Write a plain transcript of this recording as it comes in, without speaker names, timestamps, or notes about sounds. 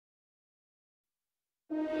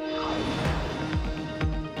I'm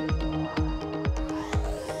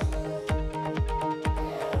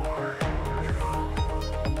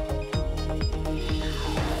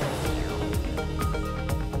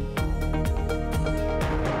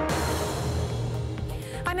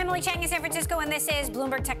Emily Chang in San Francisco, and this is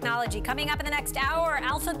Bloomberg Technology. Coming up in the next hour,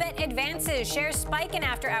 Alphabet advances. Shares spike in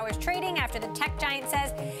after-hours trading after the tech giant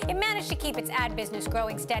says it managed to keep its ad business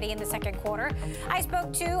growing steady in the second quarter. I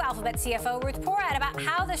spoke to Alphabet CFO Ruth Porat about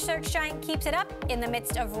how the search giant keeps it up in the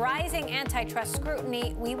midst of rising antitrust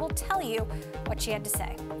scrutiny. We will tell you what she had to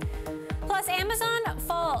say. Plus, Amazon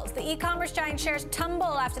falls. The e-commerce giant shares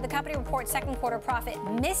tumble after the company reports second quarter profit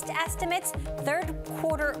missed estimates. Third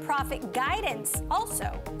quarter profit guidance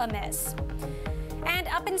also a miss. And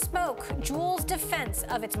up in smoke, Juul's defense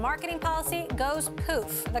of its marketing policy goes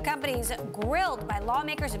poof. The company's grilled by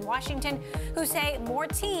lawmakers in Washington who say more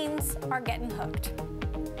teens are getting hooked.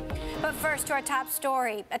 But first, to our top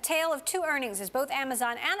story. A tale of two earnings as both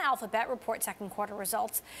Amazon and Alphabet report second quarter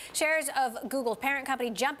results. Shares of Google's parent company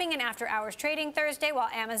jumping in after-hours trading Thursday, while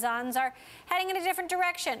Amazon's are heading in a different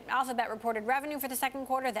direction. Alphabet reported revenue for the second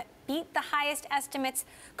quarter that beat the highest estimates,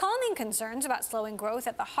 calming concerns about slowing growth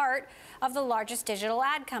at the heart of the largest digital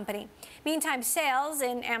ad company. Meantime, sales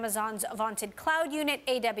in Amazon's vaunted cloud unit,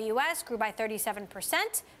 AWS, grew by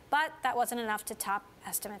 37%, but that wasn't enough to top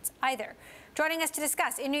estimates either. Joining us to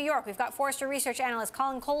discuss in New York, we've got Forrester research analyst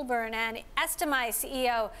Colin Colburn and Estimize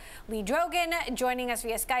CEO Lee Drogan. Joining us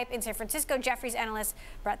via Skype in San Francisco, Jefferies analyst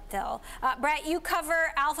Brett Thill. Brett, you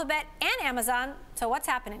cover Alphabet and Amazon, so what's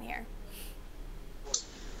happening here?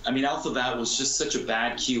 I mean, Alphabet was just such a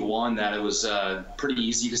bad Q1 that it was pretty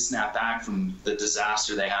easy to snap back from the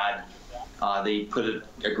disaster they had. They put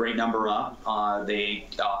a great number up. They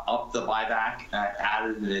upped the buyback,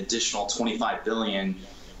 added an additional $25 billion.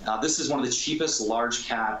 This is one of the cheapest large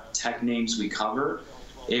cap tech names we cover.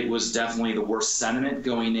 It was definitely the worst sentiment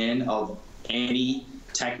going in of any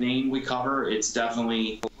tech name we cover. It's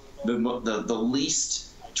definitely the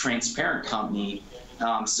least transparent company.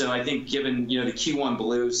 So I think given the Q1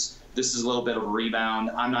 blues, this is a little bit of a rebound.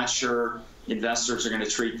 I'm not sure investors are going to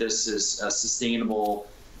treat this as a sustainable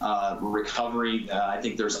recovery. I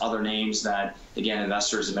think there's other names that, again,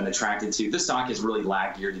 investors have been attracted to. This stock has really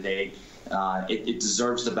lagged year to date. It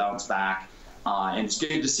deserves to bounce back. And it's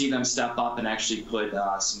good to see them step up and actually put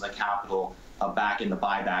some of the capital back in the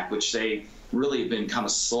buyback, which they really have been kind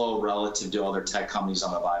of slow relative to other tech companies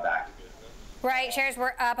on the buyback. Right. Shares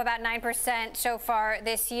were up about 9% so far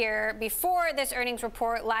this year. Before this earnings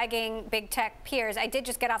report, lagging big tech peers. I did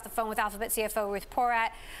just get off the phone with Alphabet CFO Ruth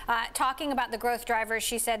Porat, talking about the growth drivers.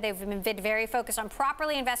 She said they've been very focused on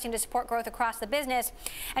properly investing to support growth across the business.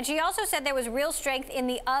 And she also said there was real strength in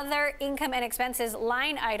the other income and expenses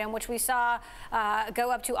line item, which we saw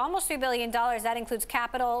go up to almost $3 billion. That includes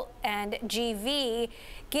capital and GV,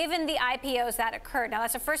 given the IPOs that occurred. Now,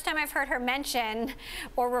 that's the first time I've heard her mention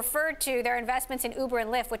or refer to their investments in Uber and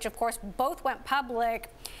Lyft, which, of course, both went public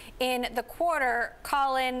in the quarter.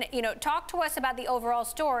 Colin, talk to us about the overall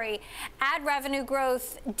story. Ad revenue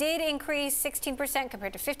growth did increase 16%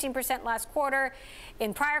 compared to 15% last quarter.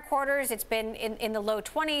 In prior quarters, it's been in the low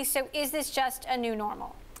 20s. So is this just a new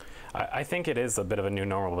normal? I think it is a bit of a new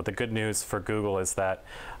normal, but the good news for Google is that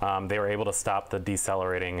they were able to stop the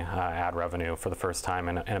decelerating ad revenue for the first time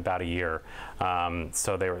in about a year.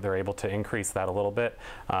 So they're able to increase that a little bit.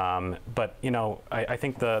 But I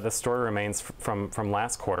think the story remains from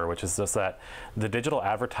last quarter, which is just that the digital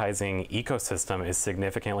advertising ecosystem is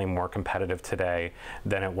significantly more competitive today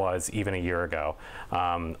than it was even a year ago.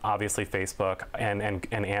 Obviously, Facebook and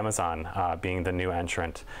Amazon being the new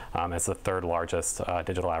entrant as the third largest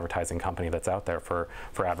digital advertising company that's out there for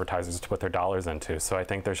advertisers to put their dollars into. So I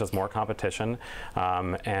think there's just more competition,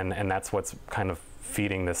 and that's what's kind of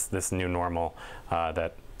feeding this new normal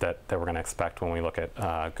that we're going to expect when we look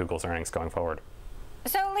at Google's earnings going forward.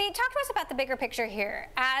 So, Lee, talk to us about the bigger picture here.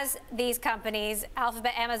 As these companies,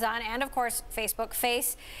 Alphabet, Amazon, and of course Facebook,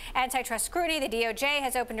 face antitrust scrutiny, the DOJ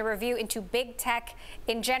has opened a review into big tech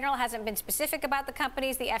in general. Hasn't been specific about the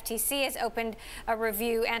companies. The FTC has opened a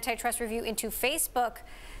antitrust review into Facebook.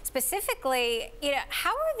 Specifically,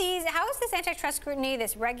 how is this antitrust scrutiny,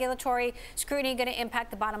 this regulatory scrutiny, going to impact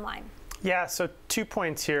the bottom line? Yeah, so 2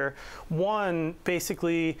 points here. One,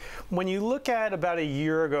 basically, when you look at about a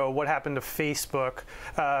year ago what happened to Facebook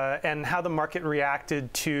and how the market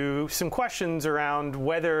reacted to some questions around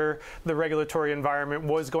whether the regulatory environment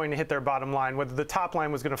was going to hit their bottom line, whether the top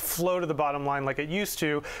line was going to flow to the bottom line like it used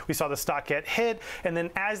to, we saw the stock get hit, and then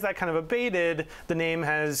as that kind of abated, the name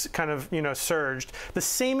has kind of, surged. The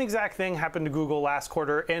same exact thing happened to Google last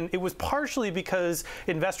quarter, and it was partially because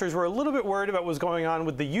investors were a little bit worried about what was going on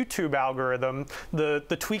with the YouTube algorithm,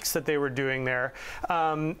 the tweaks that they were doing there.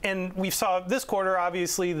 And we saw this quarter,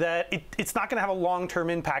 obviously, that it's not going to have a long-term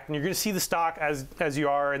impact, and you're going to see the stock, as you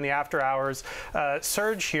are in the after hours,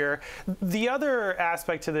 surge here. The other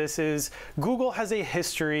aspect to this is Google has a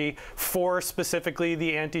history, for specifically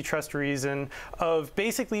the antitrust reason, of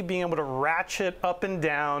basically being able to ratchet up and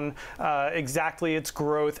down exactly its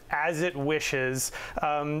growth as it wishes.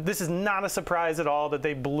 This is not a surprise at all that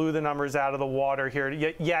they blew the numbers out of the water here.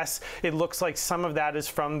 Yes, it looks like some of that is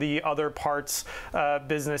from the other parts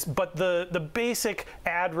business, but the basic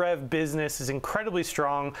ad rev business is incredibly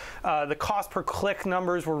strong. The cost per click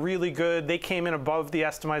numbers were really good. They came in above the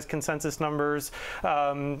estimated consensus numbers.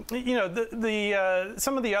 Some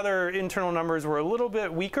of the other internal numbers were a little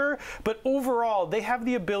bit weaker, but overall they have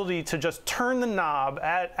the ability to just turn the knob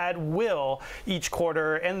at will each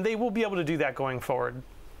quarter, and they will be able to do that going forward.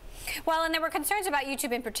 Well, and there were concerns about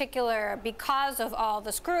YouTube in particular because of all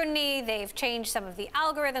the scrutiny. They've changed some of the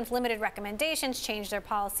algorithms, limited recommendations, changed their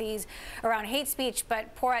policies around hate speech.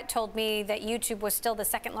 But Porat told me that YouTube was still the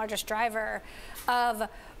second largest driver of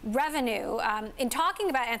revenue. In talking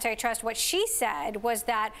about antitrust, what she said was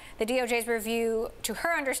that the DOJ's review, to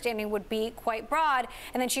her understanding, would be quite broad.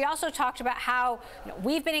 And then she also talked about how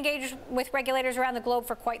we've been engaged with regulators around the globe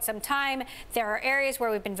for quite some time. There are areas where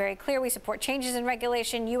we've been very clear. We support changes in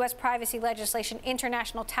regulation, U.S. privacy legislation,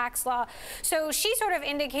 international tax law. So she sort of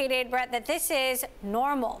indicated, Brett, that this is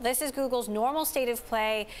normal. This is Google's normal state of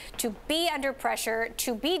play, to be under pressure,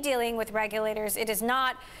 to be dealing with regulators. It is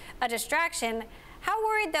not a distraction. How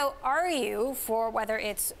worried, though, are you for whether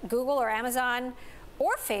it's Google or Amazon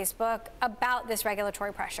or Facebook about this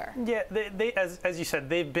regulatory pressure? Yeah, as you said,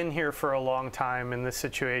 they've been here for a long time in this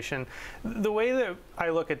situation. The way that I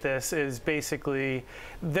look at this is basically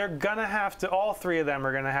they're going to have to, all three of them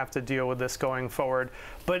are going to have to deal with this going forward.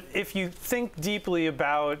 But if you think deeply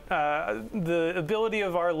about the ability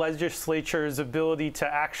of our legislature's ability to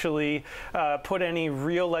actually put any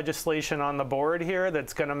real legislation on the board here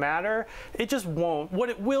that's going to matter, it just won't. What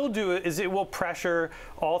it will do is it will pressure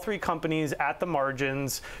all three companies at the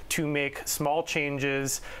margins to make small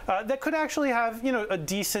changes that could actually have, a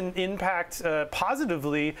decent impact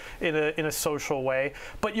positively in a social way.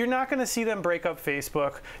 But you're not going to see them break up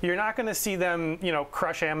Facebook. You're not going to see them,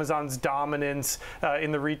 crush Amazon's dominance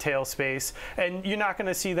in the retail space, and you're not going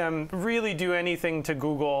to see them really do anything to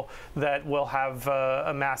Google that will have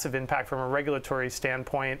a massive impact from a regulatory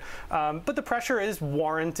standpoint. But the pressure is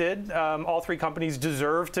warranted. All three companies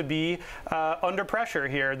deserve to be under pressure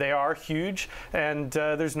here. They are huge, and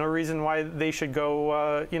there's no reason why they should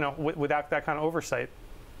go, without that kind of oversight.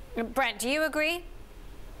 Brent, do you agree?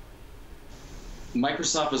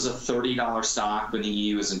 Microsoft was a $30 stock when the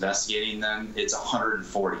EU was investigating them. It's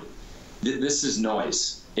 $140. This is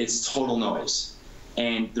noise. It's total noise.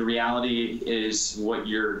 And the reality is what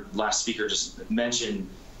your last speaker just mentioned.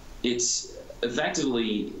 It's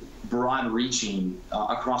effectively broad-reaching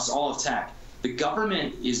across all of tech. The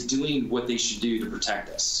government is doing what they should do to protect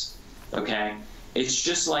us, okay? It's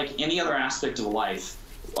just like any other aspect of life.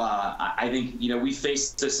 I think, we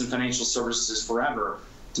faced this in financial services forever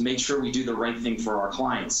to make sure we do the right thing for our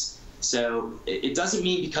clients. So it doesn't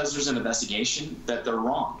mean because there's an investigation that they're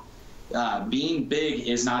wrong. Being big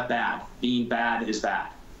is not bad. Being bad is bad.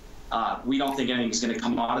 We don't think anything's going to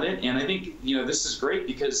come out of it. And I think, this is great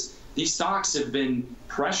because these stocks have been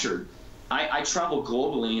pressured. I travel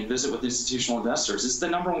globally and visit with institutional investors. It's the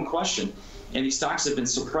 #1 question. And these stocks have been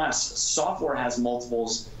suppressed. Software has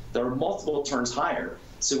multiples. There are multiple turns higher.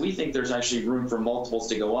 So we think there's actually room for multiples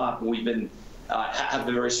to go up. And we've been have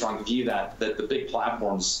a very strong view that the big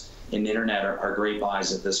platforms in the internet are great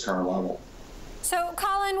buys at this current level. So,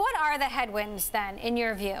 Colin, what are the headwinds then, in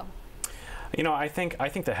your view? I think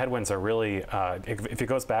the headwinds are really, if it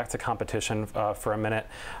goes back to competition for a minute,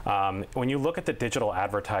 when you look at the digital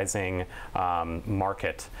advertising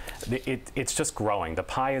market, it's just growing. The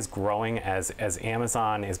pie is growing as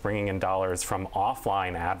Amazon is bringing in dollars from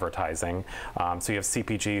offline advertising. So you have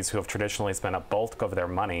CPGs who have traditionally spent a bulk of their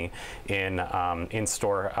money in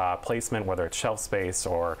in-store placement, whether it's shelf space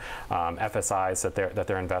or FSIs that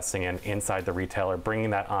they're investing in inside the retailer, bringing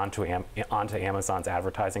that onto Amazon's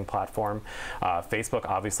advertising platform. Facebook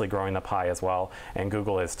obviously growing the pie as well, and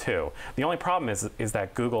Google is too. The only problem is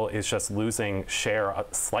that Google is just losing share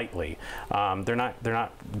slightly. They're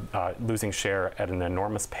not losing share at an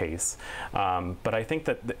enormous pace, but I think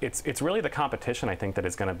that it's really the competition, I think, that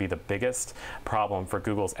is going to be the biggest problem for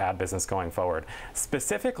Google's ad business going forward,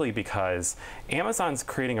 specifically because Amazon's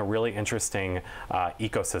creating a really interesting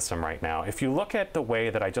ecosystem right now. If you look at the way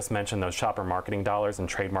that I just mentioned, those shopper marketing dollars and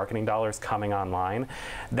trade marketing dollars coming online,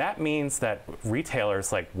 that means that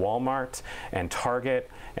retailers like Walmart and Target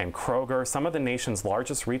and Kroger, some of the nation's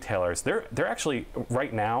largest retailers, they're actually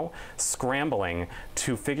right now scrambling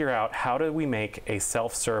to figure out how do we make a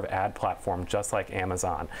self-serve ad platform just like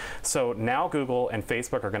Amazon. So now Google and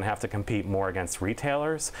Facebook are going to have to compete more against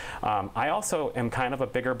retailers. I also am kind of a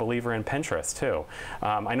bigger believer in Pinterest too.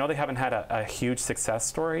 I know they haven't had a huge success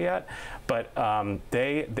story yet, but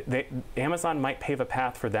Amazon might pave a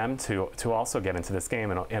path for them to also get into this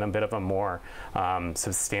game in a bit of a more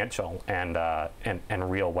substantial and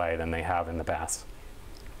real way than they have in the past.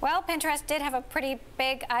 Well, Pinterest did have a pretty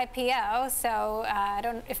big IPO, so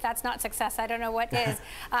if that's not success, I don't know what is.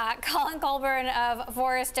 Colin Colburn of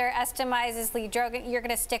Forrester estimates Lee Drogan. You're going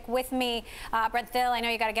to stick with me. Brent Thill, I know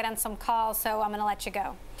you got to get on some calls, so I'm going to let you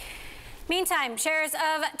go. Meantime, shares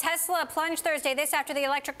of Tesla plunged Thursday. This after the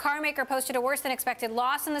electric car maker posted a worse than expected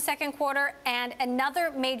loss in the second quarter, and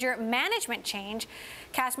another major management change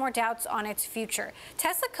cast more doubts on its future.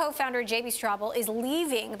 Tesla co-founder J.B. Straubel is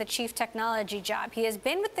leaving the chief technology job. He has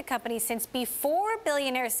been with the company since before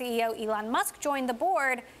billionaire CEO Elon Musk joined the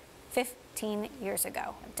board 15 years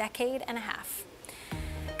ago, a decade and a half.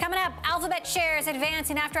 Coming up, Alphabet shares advance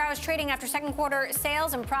in after-hours trading after second quarter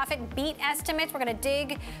sales and profit beat estimates. We're going to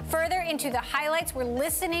dig further into the highlights. We're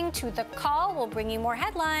listening to the call. We'll bring you more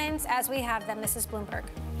headlines as we have them. This is Bloomberg.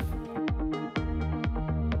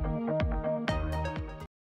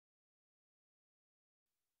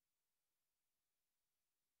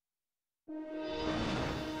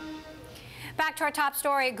 Back to our top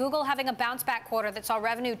story, Google having a bounce-back quarter that saw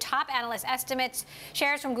revenue top analyst estimates.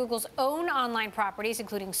 Shares from Google's own online properties,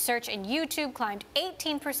 including Search and YouTube, climbed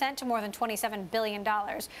 18% to more than $27 billion.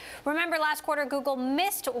 Remember, last quarter, Google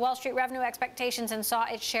missed Wall Street revenue expectations and saw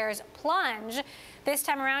its shares plunge. This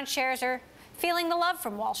time around, shares are feeling the love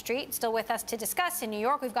from Wall Street. Still with us to discuss in New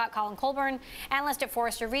York, we've got Colin Colburn, analyst at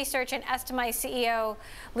Forrester Research, and Estimize CEO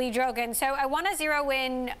Lee Drogan. So I want to zero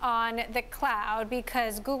in on the cloud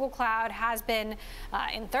because Google Cloud has been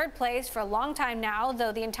in third place for a long time now,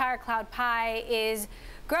 though the entire cloud pie is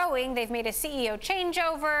growing. They've made a CEO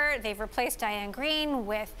changeover. They've replaced Diane Green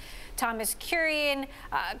with Thomas Kurian.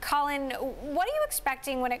 Colin, what are you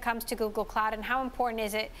expecting when it comes to Google Cloud, and how important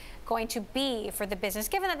is it going to be for the business,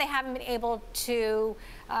 given that they haven't been able to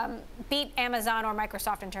beat Amazon or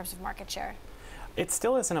Microsoft in terms of market share? It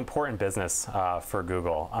still is an important business for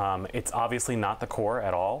Google. It's obviously not the core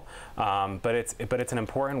at all, but it's an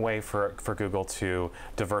important way for Google to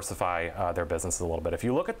diversify their business a little bit. If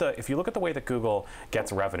you look at the way that Google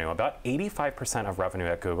gets revenue, about 85% of revenue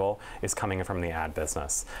at Google is coming from the ad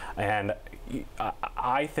business, and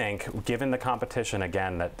I think, given the competition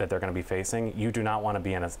again that they're going to be facing, you do not want to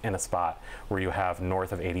be in a spot where you have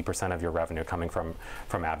north of 80% of your revenue coming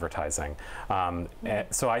from advertising.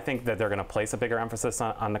 So I think that they're going to place a bigger emphasis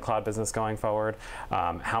on the cloud business going forward.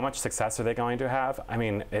 How much success are they going to have? I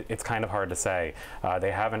mean, it's kind of hard to say.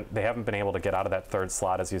 They haven't been able to get out of that third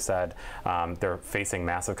slot, as you said. They're facing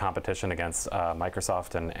massive competition against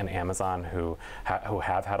Microsoft and Amazon, who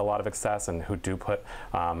have had a lot of success and who do put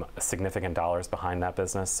significant dollars behind that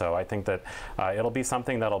business. So I think that it'll be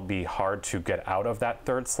something that'll be hard to get out of that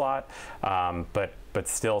third slot, but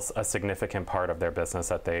still a significant part of their business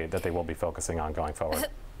that they will be focusing on going forward.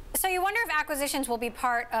 So you wonder if acquisitions will be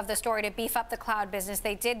part of the story to beef up the cloud business.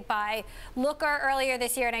 They did buy Looker earlier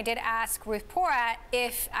this year, and I did ask Ruth Porat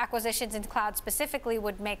if acquisitions in cloud specifically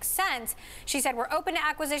would make sense. She said, we're open to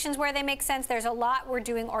acquisitions where they make sense. There's a lot we're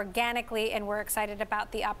doing organically, and we're excited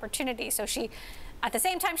about the opportunity. So at the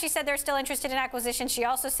same time, she said they're still interested in acquisition. She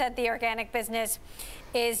also said the organic business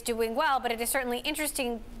is doing well, but it is certainly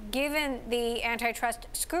interesting, given the antitrust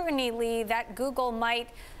scrutiny, Lee, that Google might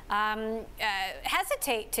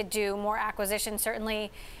hesitate to do more acquisitions,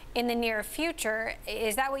 certainly in the near future.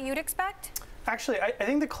 Is that what you'd expect? Actually, I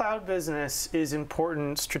think the cloud business is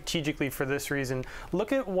important strategically for this reason.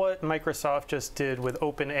 Look at what Microsoft just did with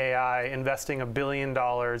OpenAI, investing $1 billion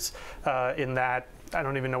in that I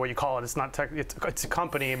don't even know what you call it. It's not tech, it's a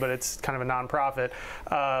company, but it's kind of a nonprofit.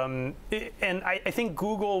 And I think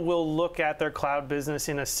Google will look at their cloud business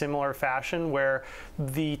in a similar fashion, where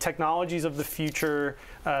the technologies of the future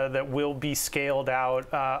that will be scaled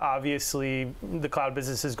out, obviously the cloud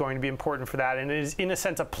business is going to be important for that, and it is in a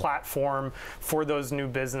sense a platform for those new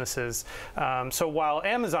businesses. So while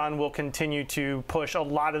Amazon will continue to push a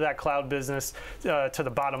lot of that cloud business to the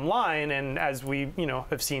bottom line, and as we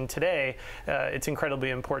have seen today, it's incredibly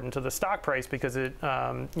important to the stock price because it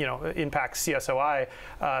impacts CSOI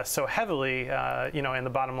so heavily, in the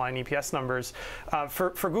bottom line EPS numbers.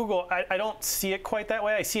 For Google, I don't see it quite that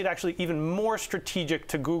way. I see it actually even more strategic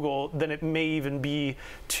to Google than it may even be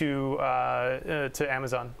to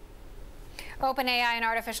Amazon. OpenAI, an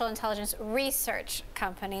artificial intelligence research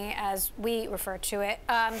company, as we refer to it.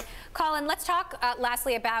 Colin, let's talk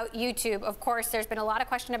lastly about YouTube. Of course, there's been a lot of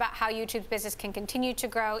question about how YouTube's business can continue to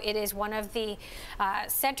grow. It is one of the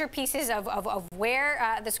centerpieces of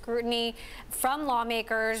where the scrutiny from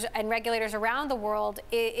lawmakers and regulators around the world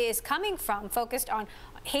is coming from, focused on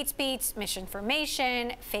hate speech,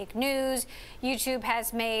 misinformation, fake news. YouTube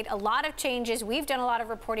has made a lot of changes. We've done a lot of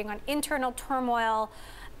reporting on internal turmoil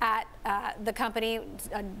at the company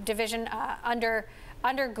division under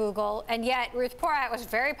Google, and yet Ruth Porat was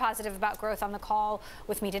very positive about growth on the call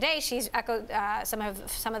with me today. She's echoed some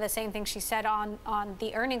of the same things she said on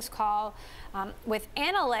the earnings call with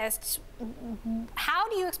analysts. How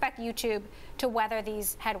do you expect YouTube to weather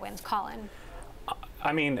these headwinds, Colin?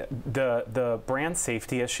 I mean, the brand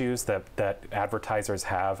safety issues that advertisers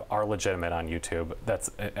have are legitimate on YouTube. That's,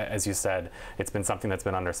 as you said, it's been something that's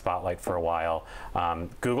been under spotlight for a while.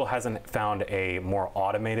 Google hasn't found a more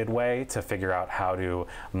automated way to figure out how to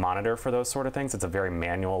monitor for those sort of things. It's a very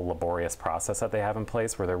manual, laborious process that they have in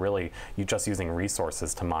place where they're really just using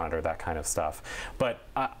resources to monitor that kind of stuff. But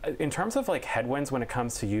in terms of like headwinds when it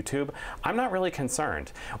comes to YouTube, I'm not really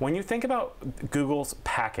concerned. When you think about Google's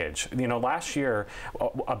package, last year,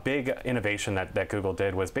 a big innovation that Google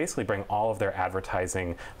did was basically bring all of their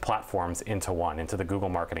advertising platforms into the Google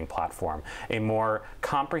Marketing Platform, a more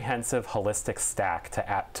comprehensive, holistic stack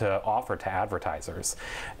to offer to advertisers.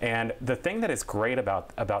 And the thing that is great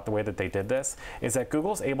about the way that they did this is that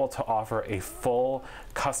Google's able to offer a full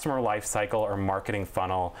customer lifecycle or marketing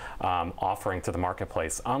funnel offering to the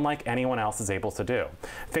marketplace, unlike anyone else is able to do.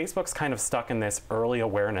 Facebook's kind of stuck in this early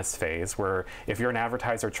awareness phase where if you're an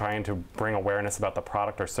advertiser trying to bring awareness about the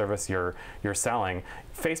product or service you're selling,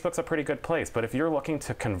 Facebook's a pretty good place. But if you're looking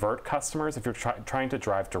to convert customers, if you're trying to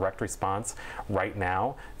drive direct response right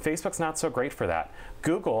now, Facebook's not so great for that.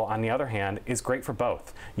 Google, on the other hand, is great for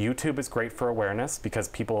both. YouTube is great for awareness because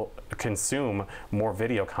people consume more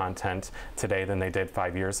video content today than they did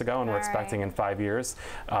 5 years ago, and we're expecting in 5 years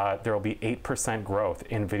there will be 8% growth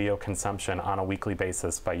in video consumption on a weekly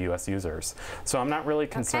basis by US users. So I'm not really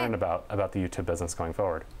concerned about the YouTube business going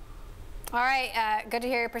forward. All right, good to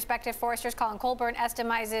hear your perspective. Forrester's Colin Colburn,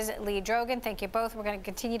 Estimizes Lee Drogan. Thank you both. We're going to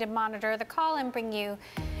continue to monitor the call and bring you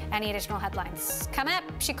any additional headlines. Coming up,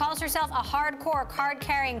 she calls herself a hardcore,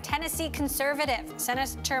 card-carrying Tennessee conservative.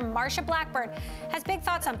 Senator Marsha Blackburn has big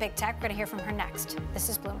thoughts on big tech. We're going to hear from her next. This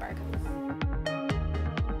is Bloomberg.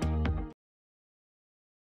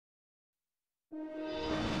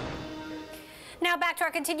 Now back to our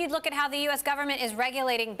continued look at how the U.S. government is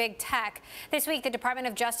regulating big tech. This week, the Department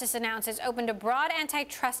of Justice announced it's opened a broad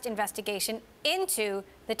antitrust investigation into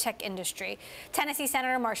the tech industry. Tennessee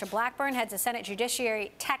Senator Marsha Blackburn heads the Senate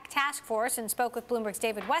Judiciary Tech Task Force and spoke with Bloomberg's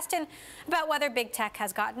David Weston about whether big tech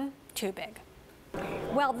has gotten too big.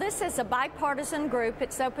 Well, this is a bipartisan group.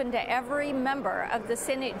 It's open to every member of the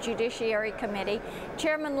Senate Judiciary Committee.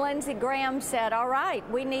 Chairman Lindsey Graham said, all right,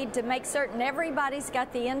 we need to make certain everybody's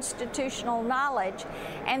got the institutional knowledge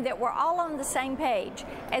and that we're all on the same page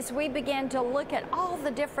as we begin to look at all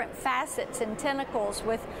the different facets and tentacles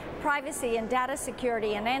with privacy and data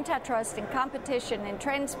security and antitrust and competition and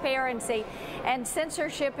transparency and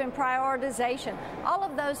censorship and prioritization, all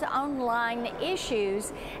of those online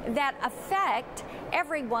issues that affect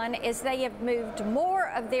everyone as they have moved more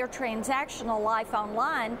of their transactional life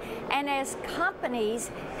online and as companies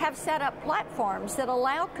have set up platforms that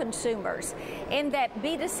allow consumers in that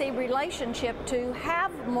B2C relationship to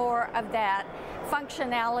have more of that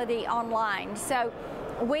functionality online. So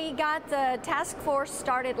we got the task force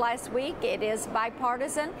started last week. It is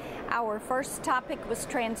bipartisan. Our first topic was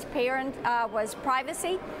was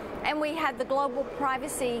privacy, and we had the global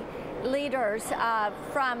privacy leaders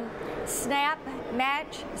from Snap,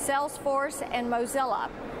 Match, Salesforce, and Mozilla.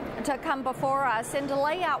 to come before us and to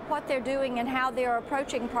lay out what they're doing and how they're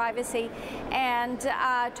approaching privacy, and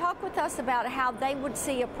talk with us about how they would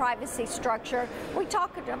see a privacy structure. We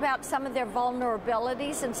talked about some of their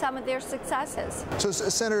vulnerabilities and some of their successes. So,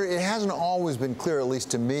 Senator, it hasn't always been clear, at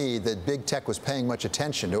least to me, that big tech was paying much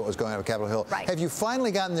attention to what was going on at Capitol Hill. Right. Have you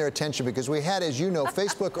finally gotten their attention? Because we had, as you know,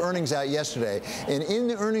 Facebook earnings out yesterday, and in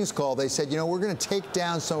the earnings call, they said, you know, we're going to take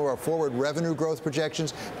down some of our forward revenue growth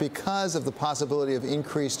projections because of the possibility of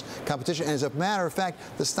increased competition. And as a matter of fact,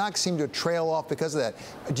 the stocks seem to trail off because of that.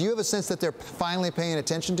 Do you have a sense that they're finally paying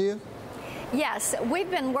attention to you? Yes,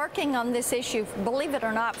 we've been working on this issue, believe it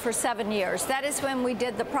or not, for 7 years. That is when we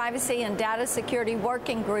did the Privacy and Data Security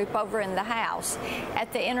Working Group over in the House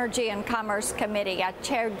at the Energy and Commerce Committee. I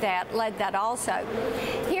chaired that, led that also.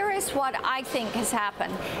 Here is what I think has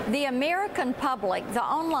happened. The American public, the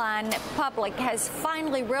online public, has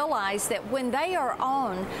finally realized that when they are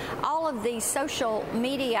on all of these social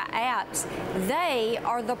media apps, they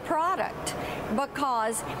are the product,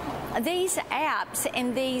 because these apps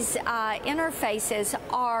and these interfaces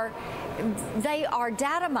are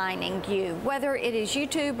data mining you, whether it is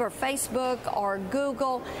YouTube or Facebook or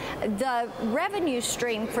Google. The revenue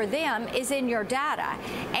stream for them is in your data.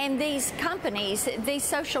 And these companies, these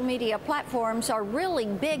social media platforms, are really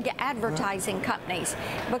big advertising companies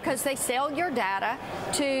because they sell your data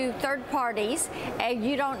to third parties, and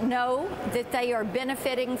you don't know that they are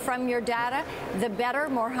benefiting from your data. The better,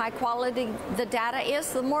 more high quality the data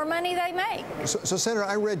is, the more money they make. So Senator,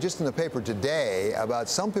 I read just in the paper today about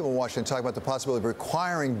some people in Washington talking about the possibility of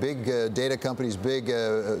requiring big data companies, big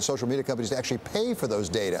social media companies to actually pay for those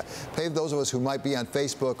data, pay those of us who might be on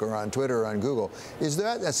Facebook or on Twitter or on Google. Is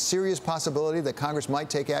that a serious possibility that Congress might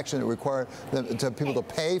take action to require people to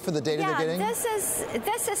pay for the data they're getting?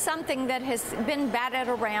 This is something that has been batted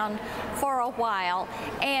around for a while,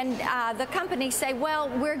 and the companies say, well,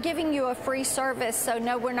 we're giving you a free service, so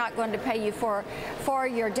no, we're not going to pay you for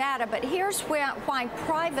your data. But here's why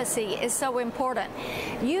privacy is so important.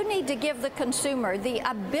 You need to give the consumer the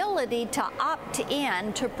ability to opt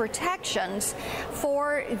in to protections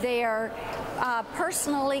for their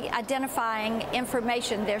personally identifying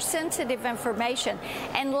information, their sensitive information,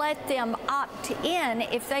 and let them opt in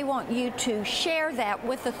if they want you to share that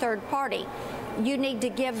with a third party. You need to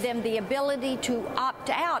give them the ability to opt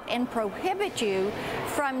out and prohibit you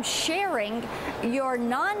from sharing your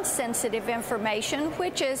non-sensitive information,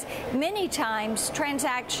 which is many times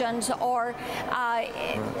transactions or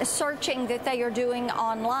searching that they are doing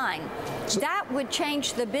online. That would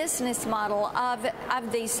change the business model of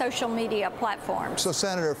these social media platforms. So,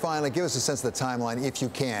 Senator, finally, give us a sense of the timeline, if you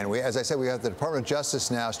can. As I said, we have the Department of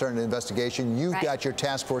Justice now starting an investigation. You've got your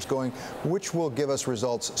task force going. Which will give us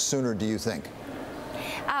results sooner, do you think?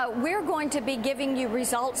 We're going to be giving you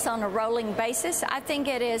results on a rolling basis. I think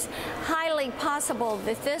it is highly possible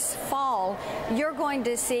that this fall you're going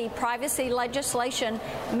to see privacy legislation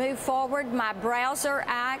move forward. My Browser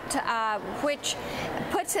Act, which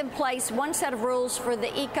puts in place one set of rules for the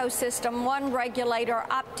ecosystem, one regulator,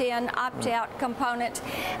 opt-in, opt-out component.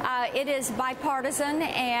 It is bipartisan,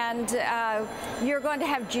 and you're going to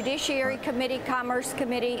have Judiciary Committee, Commerce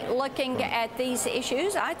Committee looking at these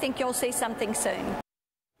issues. I think you'll see something soon.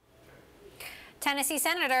 Tennessee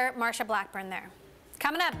Senator Marsha Blackburn there.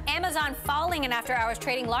 Coming up, Amazon falling in after-hours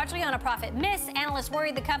trading largely on a profit miss. Analysts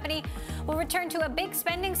worried the company will return to a big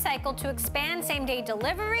spending cycle to expand same-day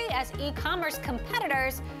delivery as e-commerce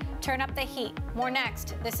competitors turn up the heat. More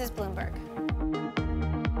next. This is Bloomberg.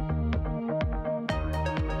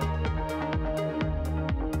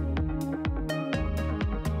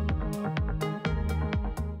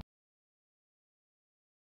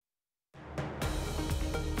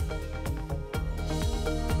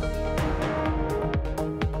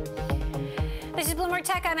 This is Bloomberg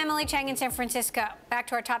Tech. I'm Emily Chang in San Francisco. Back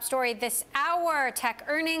to our top story this hour. Tech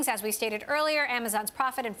earnings. As we stated earlier, Amazon's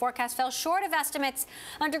profit and forecast fell short of estimates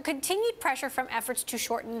under continued pressure from efforts to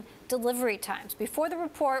shorten delivery times. Before the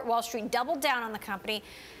report, Wall Street doubled down on the company.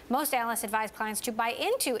 Most analysts advised clients to buy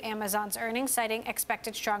into Amazon's earnings, citing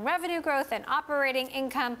expected strong revenue growth and operating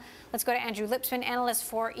income. Let's go to Andrew Lipsman, analyst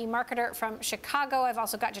for eMarketer from Chicago. I've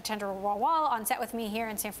also got Jitendra Rawal on set with me here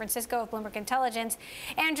in San Francisco of Bloomberg Intelligence.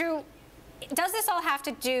 Andrew, does this all have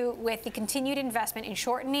to do with the continued investment in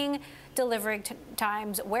shortening delivery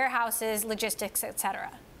times, warehouses, logistics, et cetera?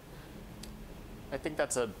 I think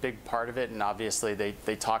that's a big part of it, and obviously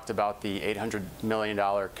they talked about the $800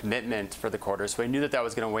 million commitment for the quarter, so we knew that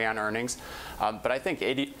was going to weigh on earnings. But I think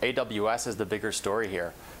AWS is the bigger story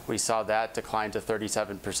here. We saw that decline to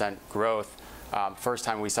 37% growth. First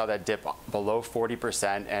time we saw that dip below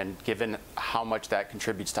 40%, and given how much that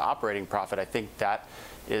contributes to operating profit, I think that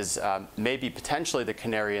is maybe potentially the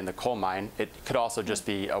canary in the coal mine. It could also just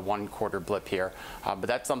be a one-quarter blip here, but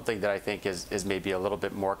that's something that I think is maybe a little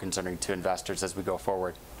bit more concerning to investors as we go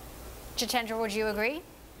forward. Jitendra, would you agree?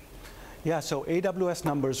 Yeah, so AWS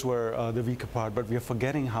numbers were the weaker part, but we are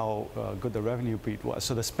forgetting how good the revenue beat was.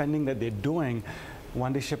 So the spending that they're doing,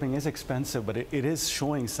 one-day shipping is expensive, but it is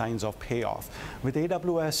showing signs of payoff. With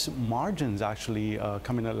AWS margins actually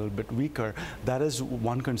coming a little bit weaker, that is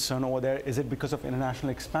one concern over there. Is it because of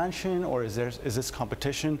international expansion, or is this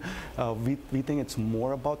competition? We think it's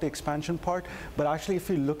more about the expansion part. But actually, if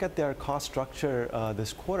you look at their cost structure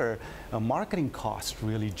this quarter, marketing costs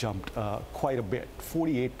really jumped quite a bit,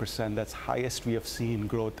 48%. That's highest we have seen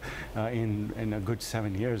growth in a good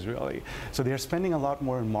 7 years, really. So they're spending a lot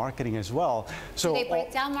more in marketing as well. So they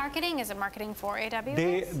break down marketing? Is it marketing for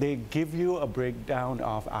AWS? They give you a breakdown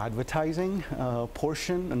of advertising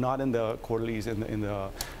portion, not in the quarterlies, in the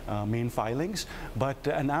main filings. But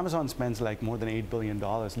and Amazon spends like more than $8 billion.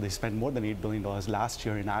 They spent more than $8 billion last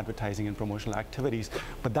year in advertising and promotional activities.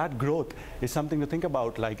 But that growth is something to think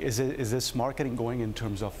about. Like, is this marketing going in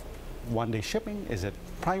terms of one-day shipping? Is it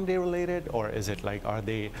Prime Day related, or is it like, are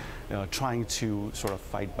they trying to sort of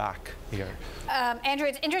fight back here? Andrew,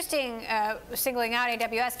 it's interesting singling out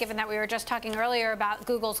AWS, given that we were just talking earlier about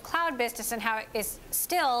Google's cloud business and how it is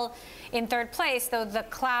still in third place, though the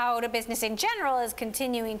cloud business in general is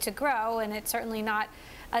continuing to grow, and it's certainly not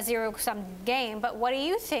a zero-sum game. But what do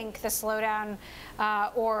you think the slowdown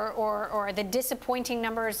or the disappointing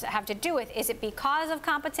numbers have to do with? Is it because of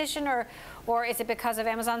competition, or is it because of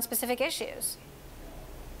Amazon-specific issues?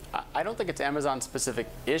 I don't think it's Amazon-specific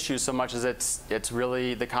issues so much as it's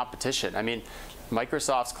really the competition. I mean,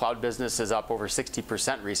 Microsoft's cloud business is up over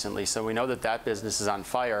 60% recently, so we know that business is on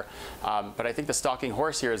fire. But I think the stalking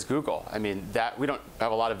horse here is Google. I mean, we don't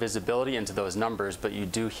have a lot of visibility into those numbers, but you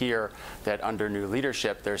do hear that under new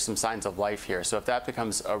leadership, there's some signs of life here. So if that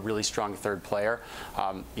becomes a really strong third player,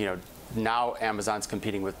 now Amazon's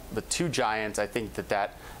competing with two giants. I think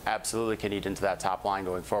that absolutely can eat into that top line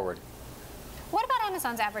going forward. What about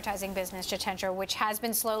Amazon's advertising business, Jitendra, which has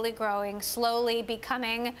been slowly growing, slowly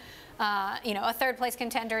becoming a third-place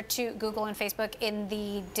contender to Google and Facebook in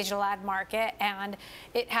the digital ad market, and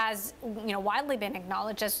it has widely been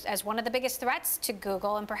acknowledged as one of the biggest threats to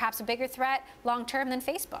Google, and perhaps a bigger threat long-term than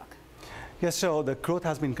Facebook? Yes, so the growth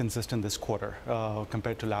has been consistent this quarter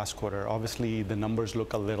compared to last quarter. Obviously, the numbers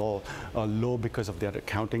look a little low because of their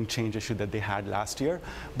accounting change issue that they had last year.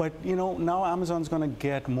 But now Amazon's going to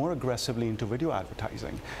get more aggressively into video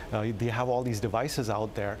advertising. They have all these devices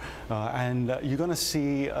out there, and you're going to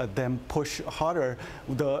see them push harder.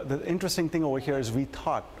 The interesting thing over here is we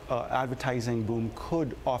thought advertising boom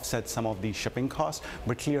could offset some of the shipping costs,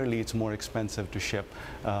 but clearly it's more expensive to ship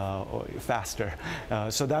faster.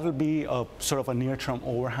 So that'll be sort of a near-term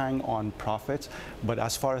overhang on profits. But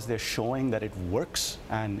as far as they're showing that it works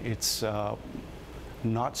and it's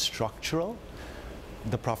not structural,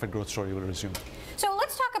 the profit growth story will resume. So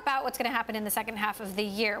let's talk about what's going to happen in the second half of the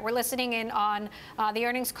year. We're listening in on the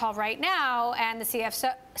earnings call right now, and the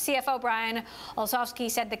CFO, Brian Olsavsky,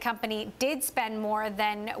 said the company did spend more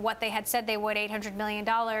than what they had said they would, $800 million,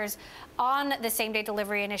 on the same-day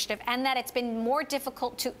delivery initiative, and that it's been more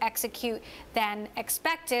difficult to execute than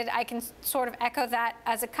expected. I can sort of echo that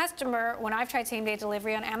as a customer. When I've tried same-day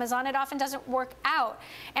delivery on Amazon, it often doesn't work out.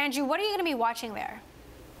 Andrew, what are you going to be watching there?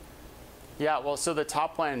 Yeah, well, so the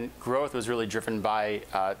top line growth was really driven by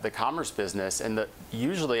the commerce business, and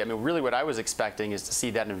usually, I mean, really what I was expecting is to see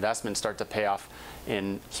that investment start to pay off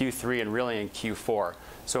in Q3 and really in Q4.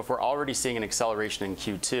 So if we're already seeing an acceleration in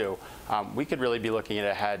Q2, we could really be looking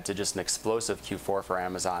ahead to just an explosive Q4 for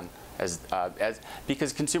Amazon,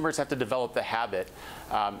 because consumers have to develop the habit,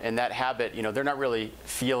 and that habit, they're not really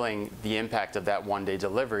feeling the impact of that one-day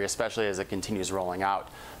delivery, especially as it continues rolling out.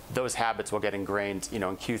 Those habits will get ingrained, in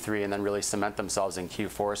Q3 and then really cement themselves in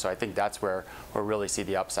Q4. So I think that's where we'll really see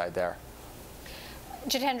the upside there.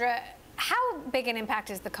 Jitendra, how big an impact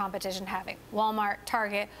is the competition having? Walmart,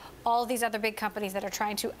 Target, all these other big companies that are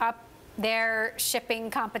trying to up their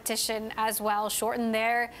shipping competition as well, shorten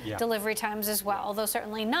their delivery times as well, although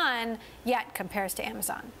certainly none yet compares to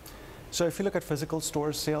Amazon. So if you look at physical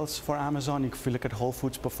store sales for Amazon, if you look at Whole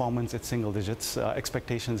Foods performance, it's single digits.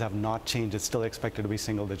 Expectations have not changed. It's still expected to be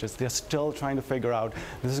single digits. They're still trying to figure out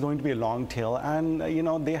this is going to be a long tail, and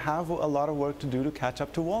they have a lot of work to do to catch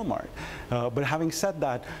up to Walmart. But having said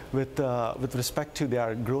that, with respect to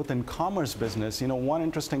their growth in commerce business, one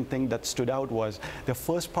interesting thing that stood out was their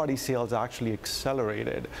first-party sales actually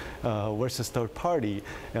accelerated versus third-party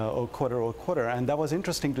quarter over quarter, and that was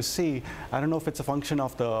interesting to see. I don't know if it's a function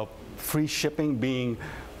of the free shipping being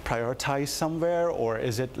prioritized somewhere, or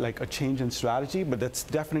is it like a change in strategy? But that's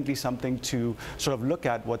definitely something to sort of look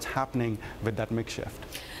at what's happening with that mix shift.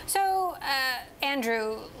 So,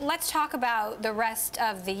 Andrew, let's talk about the rest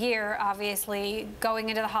of the year. Obviously, going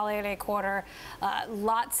into the holiday quarter,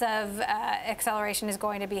 lots of acceleration is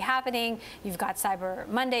going to be happening. You've got Cyber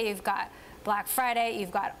Monday, you've got Black Friday, you've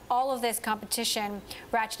got all of this competition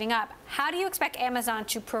ratcheting up. How do you expect Amazon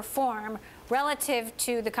to perform relative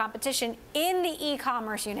to the competition in the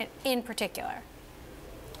e-commerce unit in particular?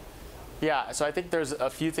 Yeah, so I think there's a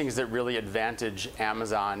few things that really advantage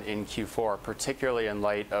Amazon in Q4, particularly in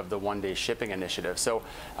light of the one-day shipping initiative. So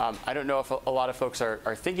I don't know if a lot of folks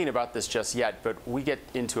are thinking about this just yet, but we get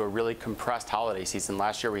into a really compressed holiday season.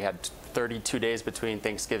 Last year we had 32 days between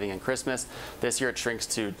Thanksgiving and Christmas. This year it shrinks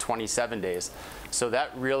to 27 days. So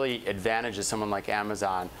that really advantages someone like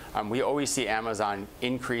Amazon. We always see Amazon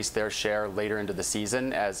increase their share later into the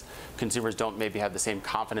season as consumers don't maybe have the same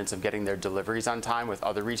confidence of getting their deliveries on time with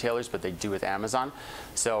other retailers, but they do with Amazon.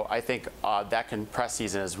 So I think that compressed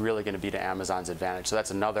season is really going to be to Amazon's advantage. So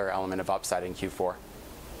that's another element of upside in Q4.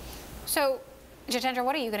 So, Jitendra,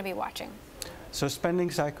 what are you going to be watching? So spending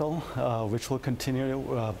cycle, which will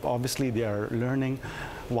continue. Obviously, they are learning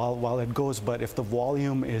while it goes, but if the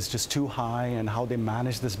volume is just too high, and how they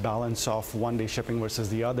manage this balance of one-day shipping versus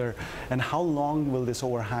the other, and how long will this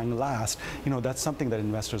overhang last, that's something that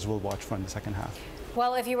investors will watch for in the second half.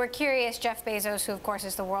 Well, if you were curious, Jeff Bezos, who of course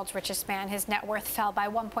is the world's richest man, his net worth fell by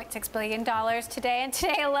 $1.6 billion today, and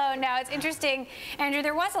today alone. Now, it's interesting, Andrew,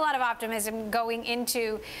 there was a lot of optimism going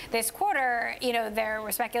into this quarter. There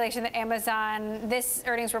was speculation that Amazon, this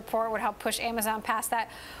earnings report would help push Amazon past that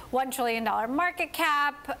 $1 trillion market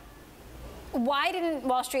cap. Why didn't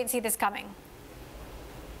Wall Street see this coming?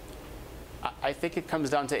 I think it comes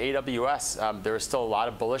down to AWS. There was still a lot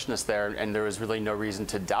of bullishness there, and there was really no reason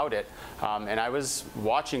to doubt it. And I was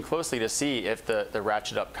watching closely to see if the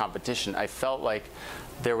ratchet up competition. I felt like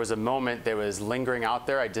there was a moment that was lingering out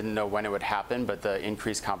there. I didn't know when it would happen, but the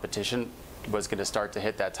increased competition was going to start to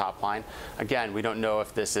hit that top line. Again, we don't know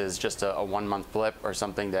if this is just a one-month blip or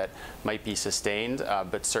something that might be sustained,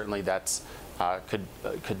 but certainly that's could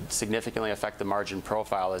significantly affect the margin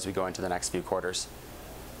profile as we go into the next few quarters.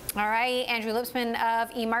 All right, Andrew Lipsman of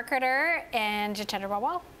eMarketer and Jitendra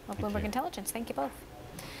Rawal of Bloomberg Intelligence. Thank you both.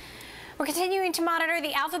 We're continuing to monitor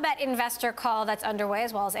the Alphabet investor call that's underway,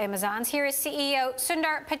 as well as Amazon's. Here is CEO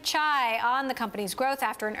Sundar Pichai on the company's growth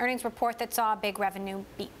after an earnings report that saw a big revenue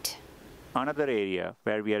beat. Another area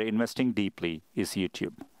where we are investing deeply is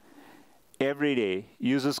YouTube. Every day,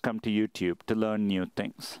 users come to YouTube to learn new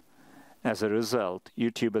things. As a result,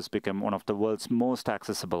 YouTube has become one of the world's most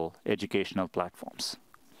accessible educational platforms.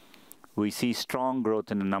 We see strong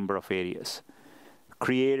growth in a number of areas.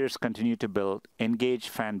 Creators continue to build engaged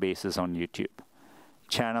fan bases on YouTube.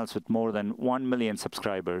 Channels with more than 1 million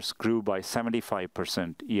subscribers grew by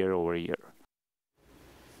 75% year over year.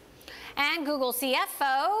 And Google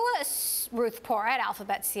CFO, Ruth Porat,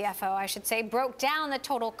 Alphabet CFO, I should say, broke down the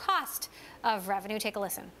total cost of revenue. Take a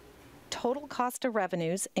listen. Total cost of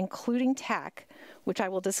revenues, including TAC, which I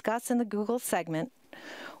will discuss in the Google segment,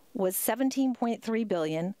 was $17.3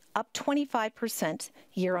 billion, up 25%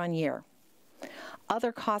 year on year.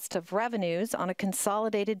 Other cost of revenues on a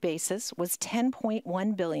consolidated basis was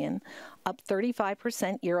 $10.1 billion, up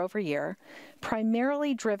 35% year over year,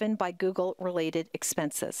 primarily driven by Google-related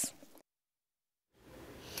expenses.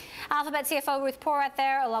 Alphabet CFO Ruth Porat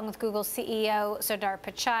there, along with Google CEO Sundar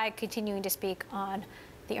Pichai, continuing to speak on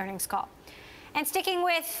the earnings call. And sticking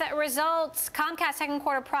with results, Comcast second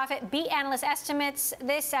quarter profit beat analyst estimates.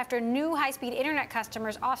 This after new high-speed internet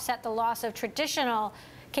customers offset the loss of traditional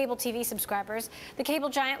cable TV subscribers. The cable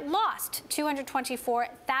giant lost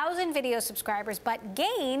 224,000 video subscribers, but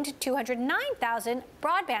gained 209,000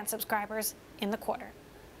 broadband subscribers in the quarter.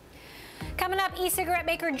 Coming up, e-cigarette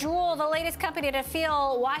maker Juul, the latest company to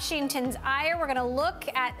feel Washington's ire. We're going to look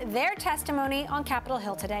at their testimony on Capitol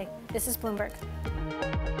Hill today. This is Bloomberg.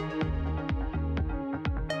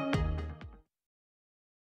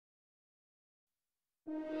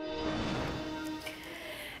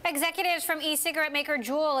 Executives from e-cigarette maker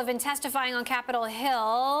Juul have been testifying on Capitol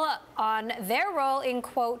Hill on their role in,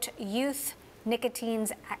 quote, youth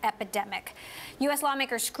nicotine's epidemic. U.S.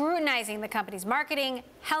 lawmakers scrutinizing the company's marketing,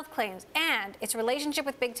 health claims, and its relationship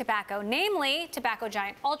with big tobacco, namely tobacco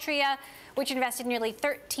giant Altria, which invested nearly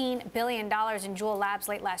 $13 billion in Juul Labs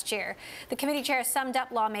late last year. The committee chair summed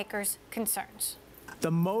up lawmakers' concerns. The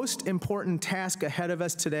most important task ahead of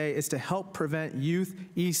us today is to help prevent youth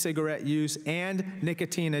e-cigarette use and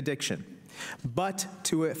nicotine addiction. But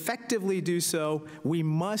to effectively do so, we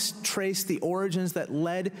must trace the origins that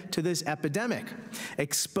led to this epidemic,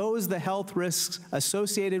 expose the health risks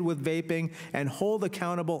associated with vaping, and hold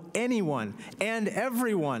accountable anyone and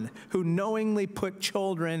everyone who knowingly put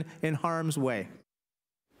children in harm's way.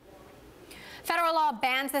 Federal law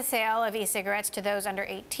bans the sale of e-cigarettes to those under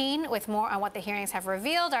 18. With more on what the hearings have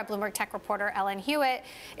revealed, our Bloomberg tech reporter Ellen Hewitt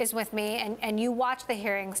is with me, and you watched the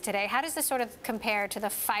hearings today. How does this sort of compare to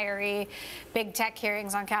the fiery big tech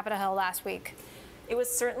hearings on Capitol Hill last week? It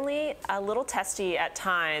was certainly a little testy at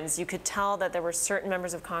times. You could tell that there were certain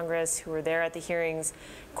members of Congress who were there at the hearings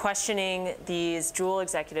questioning these Juul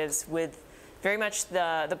executives with very much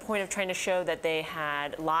the point of trying to show that they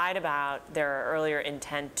had lied about their earlier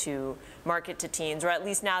intent to market to teens, or at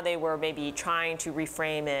least now they were maybe trying to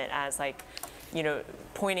reframe it as, like, you know,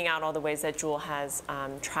 pointing out all the ways that Juul has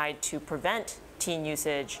tried to prevent teen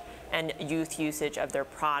usage and youth usage of their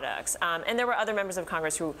products. And there were other members of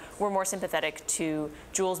Congress who were more sympathetic to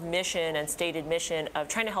Juul's mission and stated mission of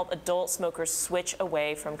trying to help adult smokers switch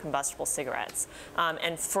away from combustible cigarettes.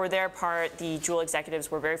 And for their part, the Juul executives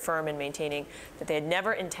were very firm in maintaining that they had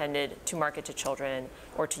never intended to market to children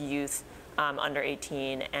or to youth under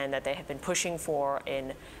 18, and that they have been pushing for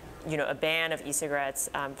a ban of e-cigarettes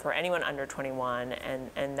for anyone under 21,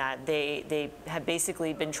 and that they have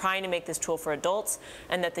basically been trying to make this tool for adults,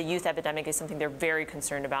 and that the youth epidemic is something they're very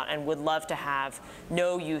concerned about and would love to have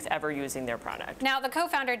no youth ever using their product. Now, the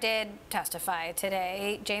co-founder did testify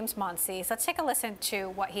today, James Monsey. So let's take a listen to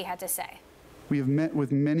what he had to say. We have met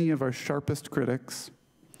with many of our sharpest critics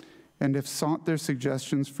and have sought their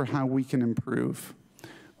suggestions for how we can improve.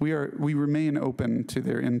 We remain open to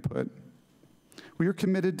their input. We are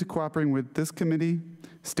committed to cooperating with this committee,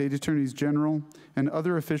 state attorneys general, and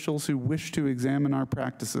other officials who wish to examine our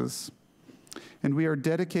practices. And we are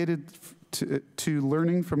dedicated to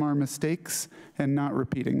learning from our mistakes and not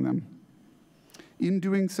repeating them. In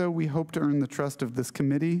doing so, we hope to earn the trust of this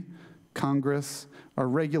committee, Congress, our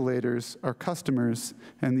regulators, our customers,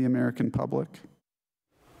 and the American public.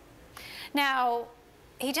 Now,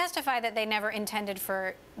 he testified that they never intended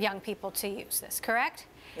for young people to use this, correct?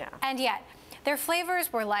 Yeah. And yet, their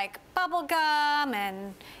flavors were like bubble gum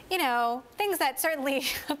and, you know, things that certainly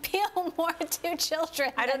appeal more to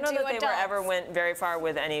children. I don't know that adults. they ever went very far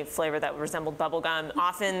with any flavor that resembled bubble gum.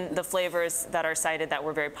 Often the flavors that are cited that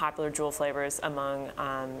were very popular Juul flavors among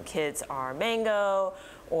kids are mango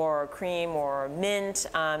or cream or mint.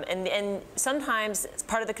 And sometimes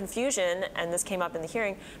part of the confusion, and this came up in the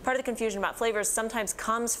hearing, part of the confusion about flavors sometimes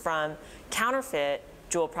comes from counterfeit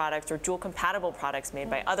Juul products or Juul compatible products made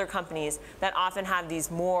by other companies that often have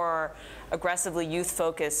these more aggressively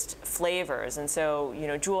youth-focused flavors. And so, you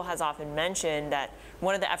know, Juul has often mentioned that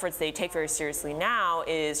one of the efforts they take very seriously now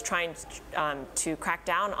is trying to crack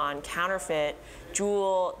down on counterfeit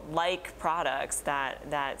Juul-like products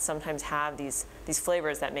that sometimes have these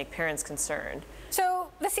flavors that make parents concerned.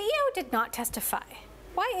 So the CEO did not testify.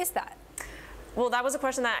 Why is that? Well, that was a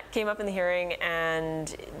question that came up in the hearing,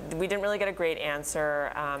 and we didn't really get a great answer.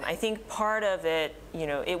 I think part of it, you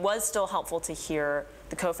know, it was still helpful to hear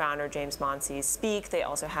the co-founder, James Monsey, speak. They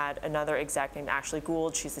also had another exec named Ashley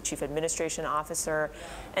Gould. She's the chief administration officer.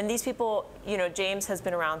 And these people, you know, James has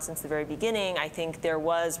been around since the very beginning. I think there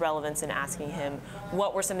was relevance in asking him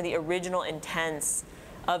what were some of the original intents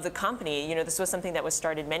of the company. You know, this was something that was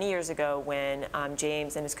started many years ago when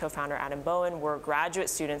James and his co-founder Adam Bowen were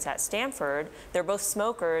graduate students at Stanford. They're both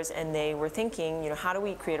smokers, and they were thinking, you know, how do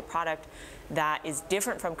we create a product that is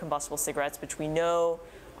different from combustible cigarettes, which we know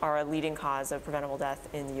are a leading cause of preventable death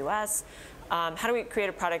in the U.S. How do we create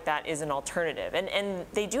a product that is an alternative? And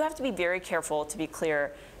they do have to be very careful to be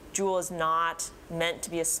clear. Juul is not meant to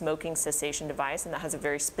be a smoking cessation device, and that has a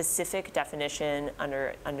very specific definition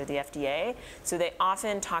under the FDA. So they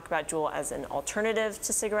often talk about Juul as an alternative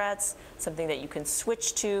to cigarettes, something that you can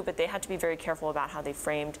switch to, but they had to be very careful about how they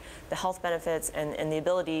framed the health benefits and the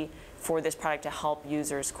ability for this product to help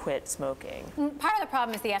users quit smoking. Part of the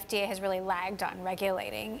problem is the FDA has really lagged on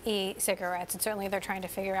regulating e-cigarettes, and certainly they're trying to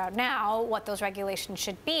figure out now what those regulations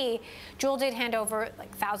should be. Juul did hand over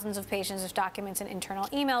like thousands of pages of documents and internal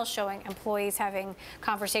emails showing employees having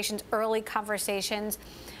conversations, early conversations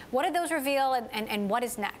What did those reveal, and what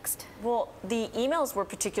is next? Well, the emails were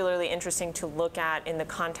particularly interesting to look at in the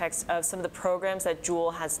context of some of the programs that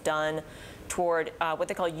Juul has done toward what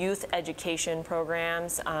they call youth education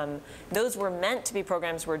programs. Those were meant to be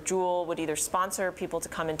programs where Juul would either sponsor people to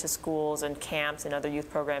come into schools and camps and other youth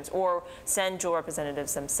programs, or send Juul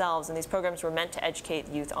representatives themselves. And these programs were meant to educate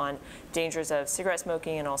youth on dangers of cigarette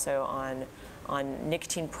smoking and also on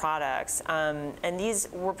nicotine products. And these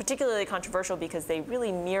were particularly controversial because they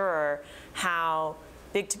really mirror how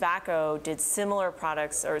Big Tobacco did similar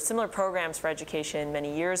products or similar programs for education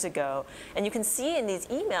many years ago. And you can see in these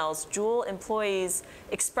emails Juul employees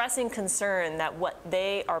expressing concern that what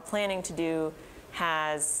they are planning to do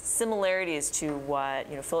has similarities to what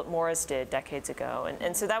Philip Morris did decades ago.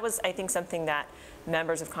 And so that was, I think, something that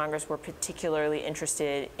members of Congress were particularly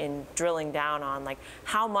interested in drilling down on. Like,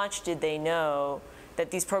 how much did they know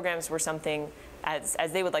that these programs were something, as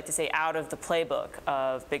they would like to say, out of the playbook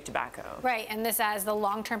of Big Tobacco? Right, and this as the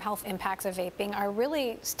long-term health impacts of vaping are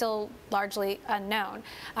really still largely unknown.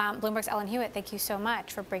 Bloomberg's Ellen Hewitt, thank you so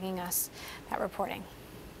much for bringing us that reporting.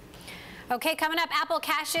 Okay, coming up, Apple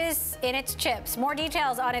cashes in its chips. More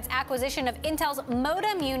details on its acquisition of Intel's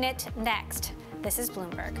modem unit next. This is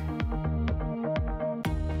Bloomberg.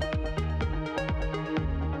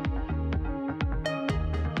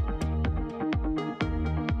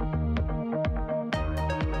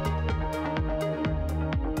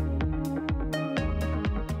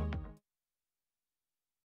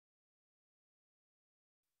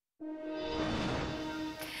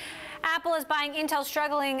 Apple is buying Intel's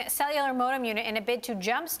struggling cellular modem unit in a bid to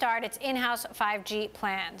jumpstart its in-house 5G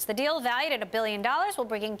plans. The deal, valued at $1 billion, will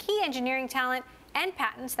bring in key engineering talent and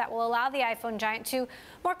patents that will allow the iPhone giant to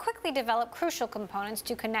more quickly develop crucial components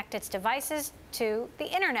to connect its devices to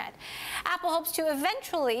the internet. Apple hopes to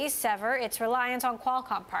eventually sever its reliance on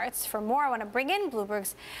Qualcomm parts. For more, I want to bring in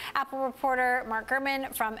Bloomberg's Apple reporter Mark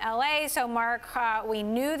Gurman from LA. So Mark, we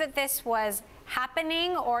knew that this was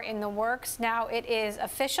happening or in the works. Now it is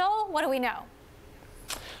official. What do we know?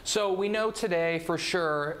 So we know today for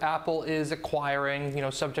sure Apple is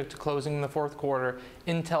acquiring, subject to closing in the fourth quarter,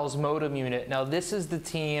 Intel's modem unit. Now this is the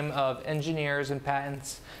team of engineers and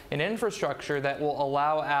patents and infrastructure that will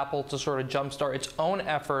allow Apple to sort of jumpstart its own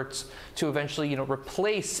efforts to eventually,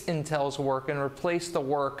 replace Intel's work and replace the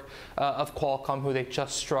work of Qualcomm, who they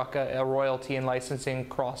just struck a royalty and licensing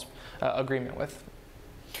cross agreement with.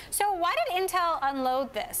 So why did Intel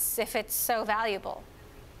unload this if it's so valuable?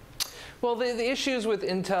 Well, the issues with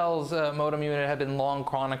Intel's modem unit have been long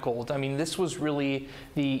chronicled. I mean, this was really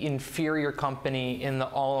the inferior company in the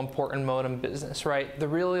all-important modem business, right? The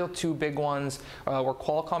real two big ones were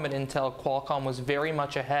Qualcomm and Intel. Qualcomm was very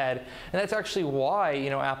much ahead, and that's actually why,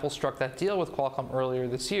 Apple struck that deal with Qualcomm earlier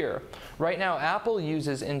this year. Right now, Apple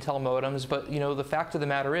uses Intel modems, but, the fact of the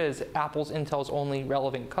matter is Apple's Intel's only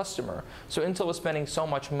relevant customer. So Intel was spending so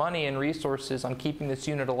much money and resources on keeping this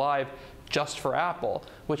unit alive just for Apple,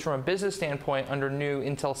 which from a business standpoint under new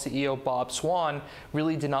Intel CEO Bob Swan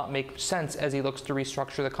really did not make sense as he looks to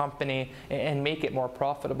restructure the company and make it more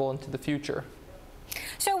profitable into the future.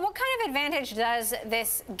 So what kind of advantage does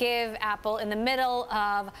this give Apple in the middle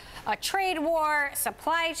of a trade war,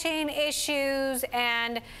 supply chain issues,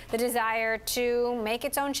 and the desire to make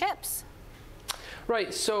its own chips?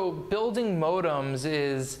 Right, so building modems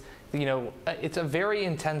is, it's a very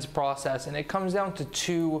intense process, and it comes down to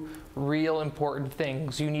two real important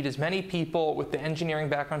things. You need as many people with the engineering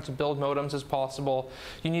background to build modems as possible.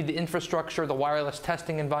 You need the infrastructure, the wireless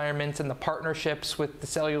testing environments, and the partnerships with the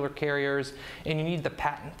cellular carriers, and you need the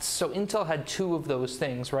patents. So Intel had two of those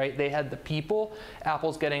things, right? They had the people.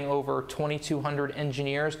 Apple's getting over 2,200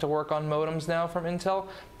 engineers to work on modems now from Intel,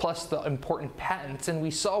 plus the important patents. And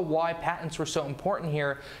we saw why patents were so important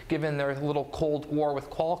here, given their little Cold War with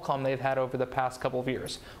Qualcomm they've had over the past couple of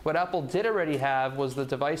years. What Apple did already have was the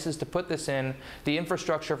devices to put this in, the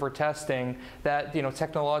infrastructure for testing, that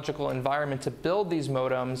technological environment to build these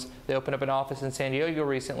modems. They opened up an office in San Diego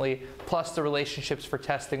recently, plus the relationships for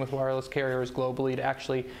testing with wireless carriers globally to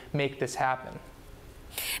actually make this happen.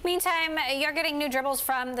 Meantime, you're getting new dribbles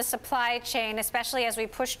from the supply chain, especially as we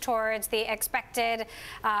push towards the expected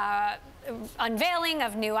unveiling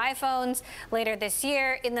of new iPhones later this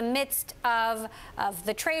year in the midst of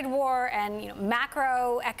the trade war and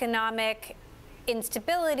macroeconomic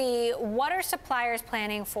instability. What are suppliers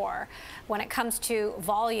planning for when it comes to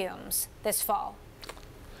volumes this fall?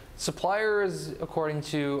 Suppliers, according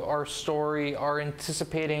to our story, are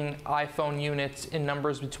anticipating iPhone units in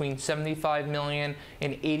numbers between 75 million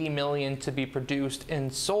and 80 million to be produced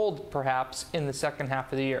and sold perhaps in the second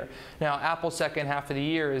half of the year. Now, Apple's second half of the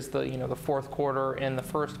year is the fourth quarter and the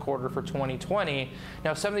first quarter for 2020.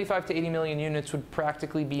 Now, 75 to 80 million units would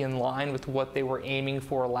practically be in line with what they were aiming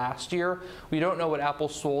for last year. We don't know what Apple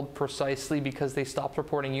sold precisely because they stopped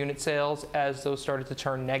reporting unit sales as those started to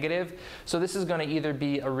turn negative. So this is going to either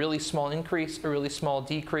be a really small increase, a really small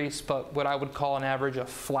decrease, but what I would call an average of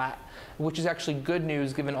flat, which is actually good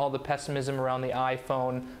news given all the pessimism around the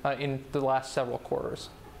iPhone in the last several quarters.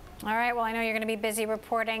 All right, well, I know you're going to be busy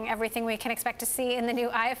reporting everything we can expect to see in the new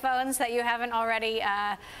iPhones that you haven't already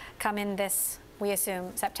come in this, we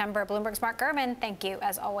assume, September. Bloomberg's Mark Gurman, thank you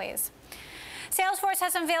as always. Salesforce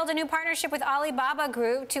has unveiled a new partnership with Alibaba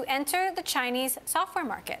Group to enter the Chinese software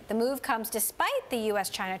market. The move comes despite the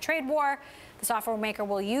U.S.-China trade war. The software maker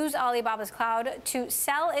will use Alibaba's cloud to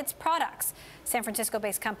sell its products. San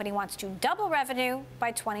Francisco-based company wants to double revenue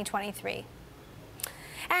by 2023.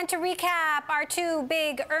 And to recap our two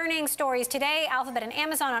big earnings stories today, Alphabet and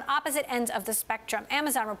Amazon on opposite ends of the spectrum.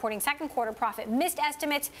 Amazon reporting second quarter profit missed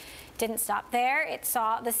estimates. Didn't stop there. It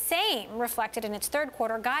saw the same reflected in its third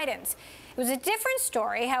quarter guidance. It was a different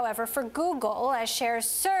story, however, for Google, as shares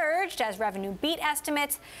surged as revenue beat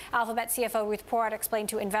estimates. Alphabet CFO Ruth Porat explained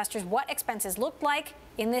to investors what expenses looked like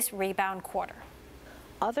in this rebound quarter.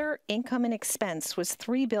 Other income and expense was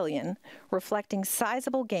 $3 billion, reflecting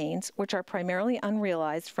sizable gains, which are primarily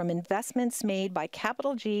unrealized from investments made by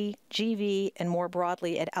Capital G, GV, and more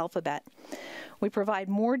broadly at Alphabet. We provide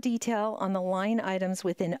more detail on the line items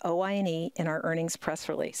within OI&E in our earnings press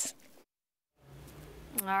release.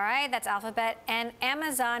 All right, that's Alphabet and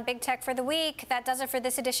Amazon, big tech for the week. That does it for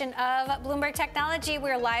this edition of Bloomberg Technology.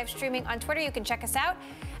 We're live streaming on Twitter. You can check us out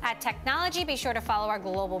at Technology. Be sure to follow our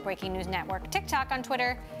global breaking news network, TikTok, on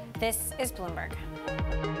Twitter. This is Bloomberg.